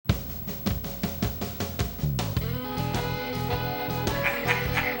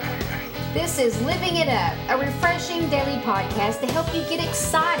This is Living It Up, a refreshing daily podcast to help you get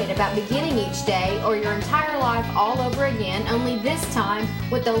excited about beginning each day or your entire life all over again, only this time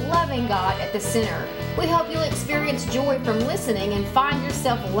with the loving God at the center. We hope you'll experience joy from listening and find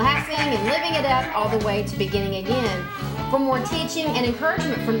yourself laughing and living it up all the way to beginning again. For more teaching and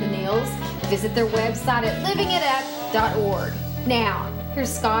encouragement from the Neils, visit their website at livingitup.org. Now,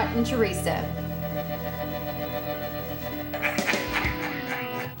 here's Scott and Teresa.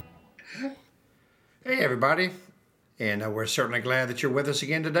 Hey everybody, and we're certainly glad that you're with us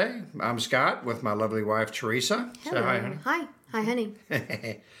again today. I'm Scott with my lovely wife Teresa. Hello. Say hi, honey. Hi, honey.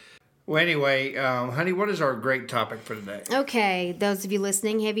 Well, anyway, honey, what is our great topic for today? Okay, those of you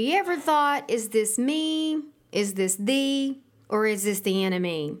listening, have you ever thought, is this me? Is this thee? Or is this the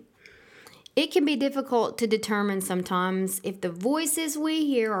enemy? It can be difficult to determine sometimes if the voices we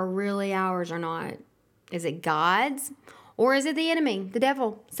hear are really ours or not. Is it God's? Or is it the enemy, the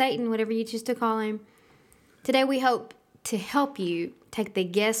devil, Satan, whatever you choose to call him? Today we hope to help you take the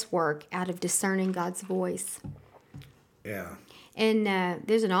guesswork out of discerning God's voice. Yeah. And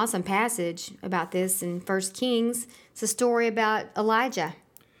there's an awesome passage about this in 1 Kings. It's a story about Elijah.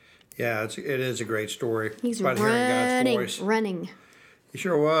 Yeah, it is a great story. He's about hearing God's voice. running. He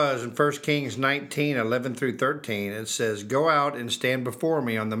sure was. In 1 Kings 19, 11 through 13, it says, "Go out and stand before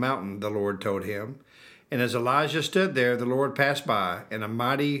me on the mountain," the Lord told him. And as Elijah stood there, the Lord passed by, and a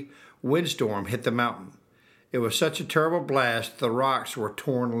mighty windstorm hit the mountain. It was such a terrible blast, the rocks were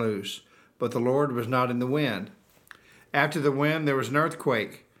torn loose, but the Lord was not in the wind. After the wind, there was an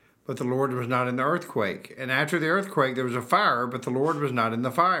earthquake, but the Lord was not in the earthquake. And after the earthquake, there was a fire, but the Lord was not in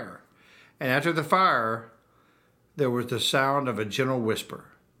the fire. And after the fire, there was the sound of a gentle whisper.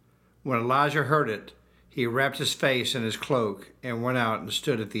 When Elijah heard it, he wrapped his face in his cloak and went out and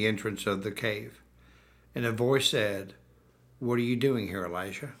stood at the entrance of the cave. And a voice said, "What are you doing here,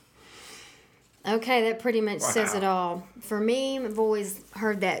 Elijah?" Okay, that pretty much says it all. For me, I've always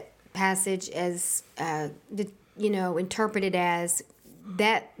heard that passage as, interpreted as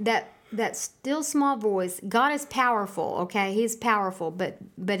that still small voice. God is powerful, okay? He's powerful,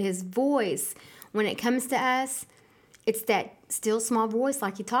 but his voice, when it comes to us, it's that still small voice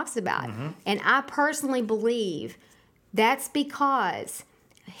like he talks about. Mm-hmm. And I personally believe that's because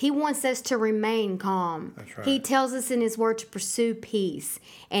he wants us to remain calm. That's right. He tells us in his word to pursue peace.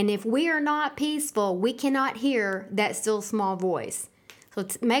 And if we are not peaceful, we cannot hear that still small voice. So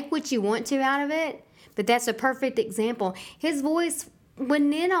make what you want to out of it, but that's a perfect example. His voice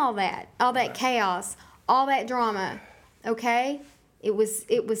wasn't in all that chaos, all that drama, okay? It was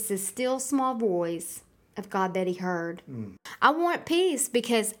the still small voice of God that he heard. Mm. I want peace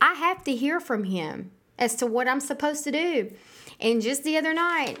because I have to hear from him as to what I'm supposed to do. And just the other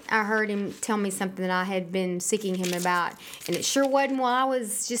night, I heard him tell me something that I had been seeking him about. And it sure wasn't while I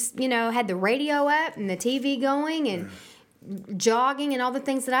was just, had the radio up and the TV going and jogging and all the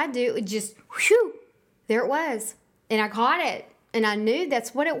things that I do. It just, whew, there it was. And I caught it. And I knew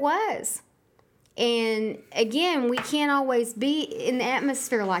that's what it was. And again, we can't always be in the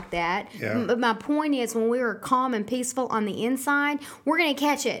atmosphere like that. Yeah. But my point is, when we are calm and peaceful on the inside, we're going to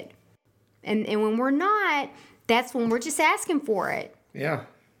catch it. And when we're not, that's when we're just asking for it. Yeah.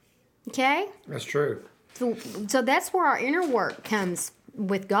 Okay? That's true. So that's where our inner work comes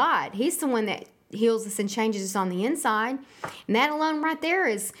with God. He's the one that heals us and changes us on the inside. And that alone right there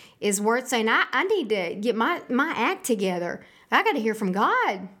is worth saying, I need to get my act together. I got to hear from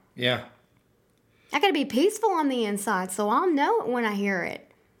God. Yeah. I got to be peaceful on the inside so I'll know it when I hear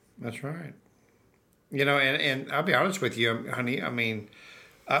it. That's right. And I'll be honest with you, honey. I mean,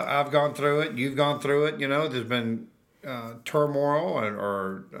 I've gone through it. You've gone through it. There's been turmoil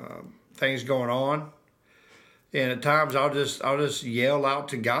or things going on, and at times I'll just yell out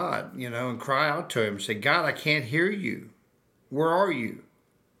to God, and cry out to Him, say, "God, I can't hear you. Where are you?"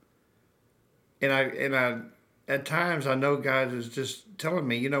 And I at times I know God is just telling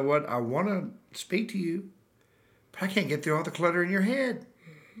me, you know what? I want to speak to you, but I can't get through all the clutter in your head.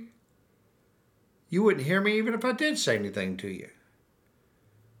 Mm-hmm. You wouldn't hear me even if I did say anything to you.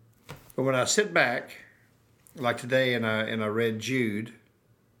 But when I sit back, like today, and I read Jude,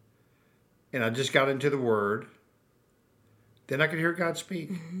 and I just got into the Word, then I could hear God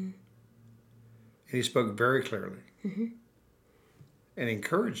speak. Mm-hmm. And He spoke very clearly. Mm-hmm. And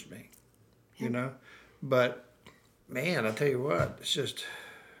encouraged me, But, man, I tell you what, it's just...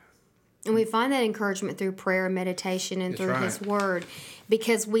 And we find that encouragement through prayer and meditation and through right. His Word,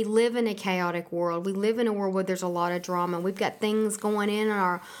 because we live in a chaotic world. We live in a world where there's a lot of drama. We've got things going in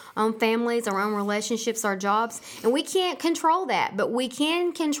our own families, our own relationships, our jobs, and we can't control that. But we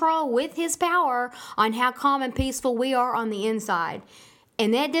can control with His power on how calm and peaceful we are on the inside.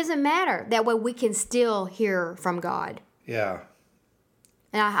 And that doesn't matter. That way we can still hear from God. Yeah.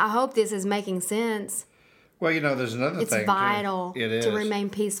 And I hope this is making sense. Well, there's another thing. It's vital It is. to remain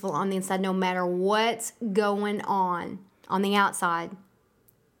peaceful on the inside no matter what's going on the outside.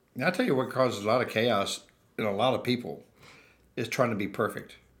 Now, I'll tell you what causes a lot of chaos in a lot of people is trying to be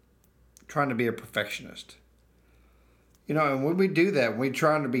perfect, trying to be a perfectionist. And when we do that, when we're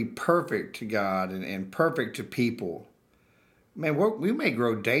trying to be perfect to God and perfect to people, man, we may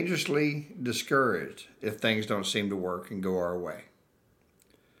grow dangerously discouraged if things don't seem to work and go our way.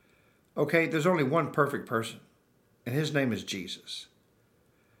 Okay, there's only one perfect person, and his name is Jesus.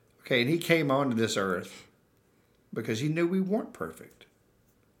 Okay, and he came onto this earth because he knew we weren't perfect.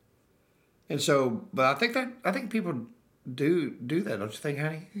 And so, but I think people do that, don't you think,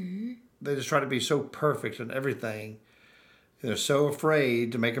 honey? Mm-hmm. They just try to be so perfect in everything. They're so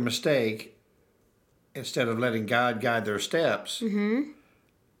afraid to make a mistake instead of letting God guide their steps. Mm-hmm.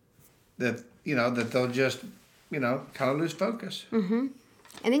 That they'll just kind of lose focus. Mm-hmm.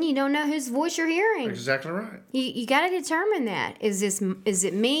 And then you don't know whose voice you're hearing. Exactly right. You got to determine that. Is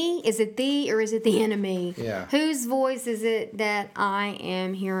it me? Is it thee? Or is it the enemy? Yeah. Whose voice is it that I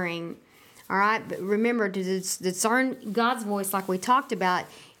am hearing? All right. But remember to discern God's voice, like we talked about.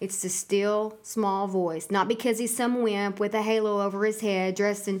 It's the still small voice, not because he's some wimp with a halo over his head,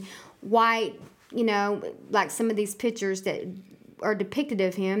 dressed in white. Like some of these pictures that are depicted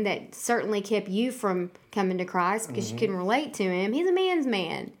of him that certainly kept you from coming to Christ because you couldn't relate to him. He's a man's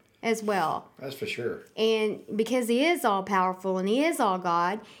man as well. That's for sure. And because he is all powerful and he is all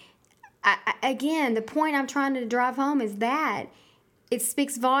God, again, the point I'm trying to drive home is that it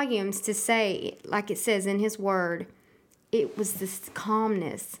speaks volumes to say, like it says in his word, it was this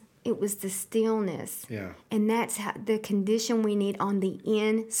calmness. It was the stillness. Yeah. And that's the condition we need on the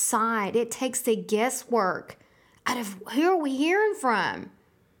inside. It takes the guesswork out of who are we hearing from?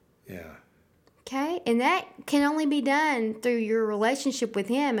 Yeah. Okay? And that can only be done through your relationship with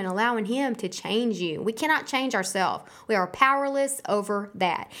him and allowing him to change you. We cannot change ourselves. We are powerless over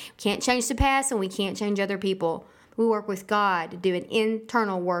that. We can't change the past and we can't change other people. We work with God to do an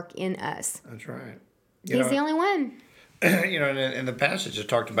internal work in us. That's right. He's the only one. In the passage it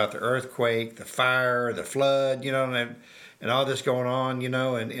talked about the earthquake, the fire, the flood, and all this going on,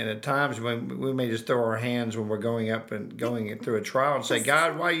 and at times when we may just throw our hands when we're going up and going through a trial and say,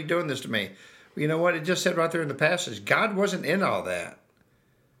 God, why are you doing this to me? Well, you know what? It just said right there in the passage, God wasn't in all that.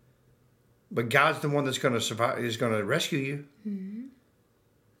 But God's the one that's going to survive, is going to rescue you. Mm-hmm.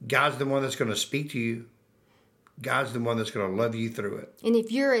 God's the one that's going to speak to you. God's the one that's going to love you through it. And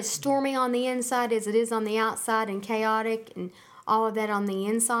if you're as stormy on the inside as it is on the outside and chaotic and all of that on the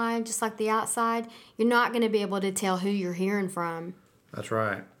inside, just like the outside, you're not going to be able to tell who you're hearing from. That's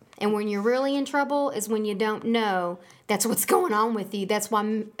right. And when you're really in trouble is when you don't know that's what's going on with you. That's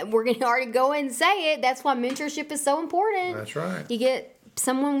why we're going to already go and say it. That's why mentorship is so important. That's right. You get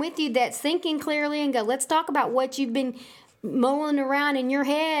someone with you that's thinking clearly and go, let's talk about what you've been mulling around in your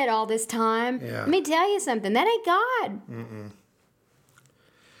head all this time. Yeah. Let me tell you something. That ain't God. Mm-mm.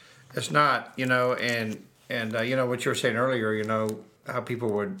 It's not, and what you were saying earlier, how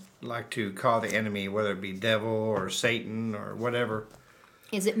people would like to call the enemy, whether it be devil or Satan or whatever.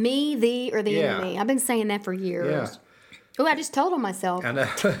 Is it me, thee, or the enemy? I've been saying that for years. Yeah. Oh, I just told on myself. I know.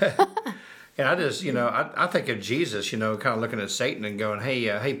 And I just, I think of Jesus, kind of looking at Satan and going,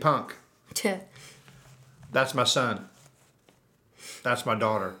 hey, punk. That's my son. That's my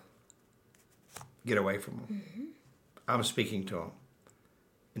daughter. Get away from him. Mm-hmm. I'm speaking to him.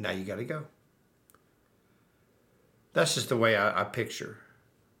 And now you got to go. That's just the way I picture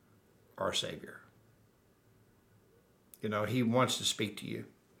our Savior. He wants to speak to you.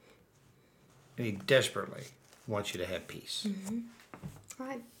 And he desperately wants you to have peace. Mm-hmm.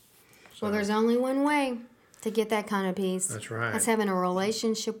 Right. So, well, there's only one way to get that kind of peace. That's right. That's having a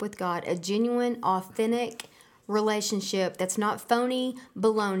relationship with God, a genuine, authentic relationship that's not phony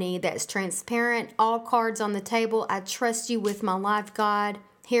baloney, that's transparent, all cards on the table. I trust you with my life, God.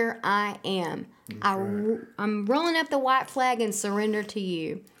 Here I am. I'm rolling up the white flag and surrender to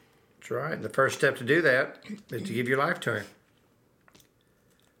you. That's right. And the first step to do that is to give your life to him.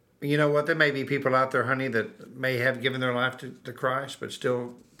 You know what? There may be people out there, honey, that may have given their life to Christ, but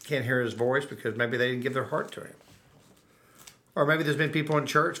still can't hear his voice because maybe they didn't give their heart to him. Or maybe there's been people in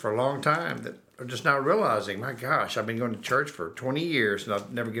church for a long time that are just now realizing, my gosh, I've been going to church for 20 years and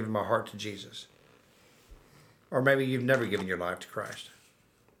I've never given my heart to Jesus. Or maybe you've never given your life to Christ.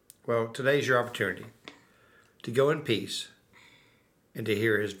 Well, today's your opportunity to go in peace and to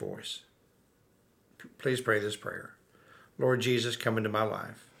hear his voice. Please pray this prayer. Lord Jesus, come into my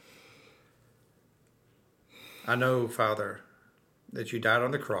life. I know, Father, that you died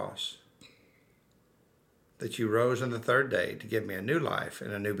on the cross, that you rose on the third day to give me a new life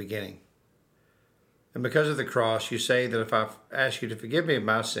and a new beginning. And because of the cross, you say that if I ask you to forgive me of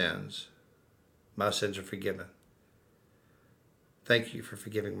my sins are forgiven. Thank you for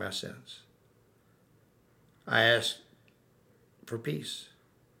forgiving my sins. I ask for peace.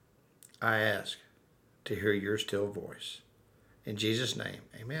 I ask to hear your still voice. In Jesus' name,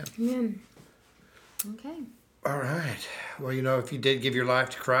 amen. Amen. Okay. All right. Well, if you did give your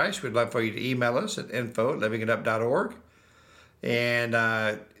life to Christ, we'd love for you to email us at info@livingitup.org. And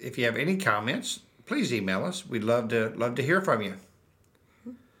if you have any comments, please email us. We'd love to hear from you.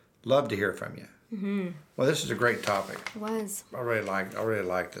 Love to hear from you. Mm-hmm. Well, this is a great topic. It was. I really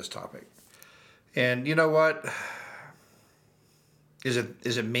like this topic. And you know what? Is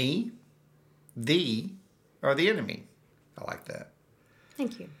it me, thee, or the enemy? I like that.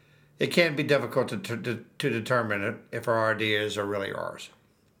 Thank you. It can be difficult to determine if our ideas are really ours.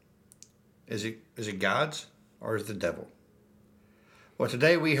 Is it God's or is it the devil? Well,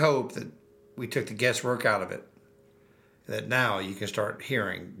 today we hope that we took the guesswork out of it. That now you can start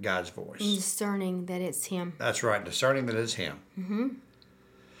hearing God's voice. And discerning that it's Him. That's right, discerning that it's Him. Mm-hmm.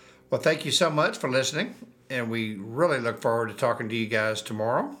 Well, thank you so much for listening, and we really look forward to talking to you guys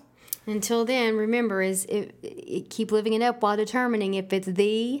tomorrow. Until then, remember, keep living it up while determining if it's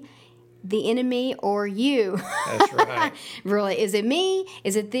the enemy, or you. That's right. Really, is it me?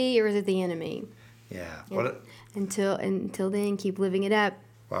 Is it thee, or is it the enemy? Yeah. Well, until then, keep living it up.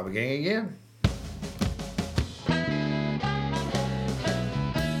 While beginning again.